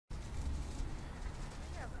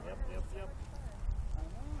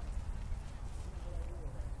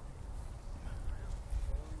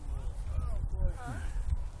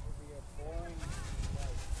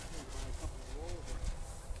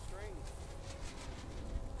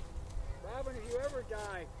you ever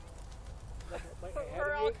die,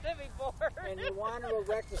 We're all gonna be bored. and you want to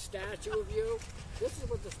erect a statue of you, this is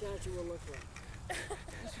what the statue will look like.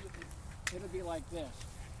 It'll be like this.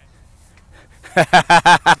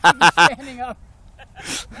 You'll be standing up,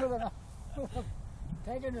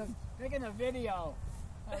 taking a video.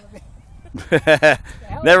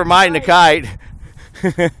 Never mind the kite.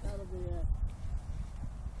 That'll be it.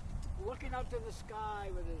 Looking up to the sky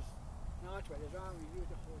with his, no, that's right, his arm, you use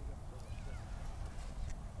to hold it up.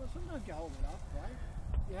 Well, sometimes you hold it up, right?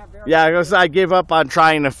 You have Yeah, because I give up on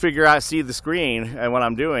trying to figure out, see the screen, and what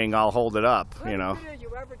I'm doing, I'll hold it up, you know. The video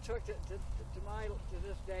you ever took to this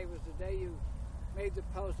day was the day you made the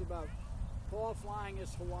post about Paul flying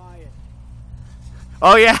as Hawaiian.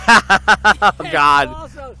 Oh, yeah. Oh, God.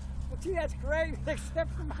 Also, well, gee, that's great,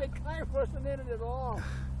 except for my kite wasn't in it at all.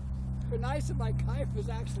 But nice if my kite was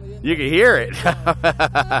actually in You it. can hear it. I'm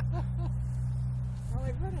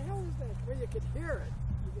like, what the hell is that? Well, you could hear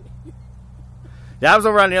it. Yeah, I was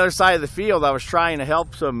over on the other side of the field. I was trying to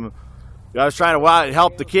help some. I was trying to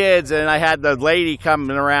help the kids, and I had the lady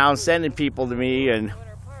coming around sending people to me. And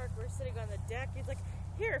Winter Park, we're sitting on the deck. He's like,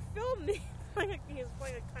 "Here, film me." He was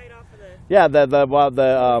playing a kite off of the. yeah, the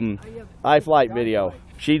iFlight video.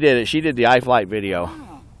 She did it. She did the iFlight video.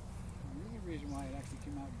 Oh, there's a reason why it actually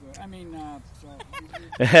came out good. I mean,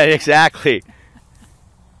 Exactly.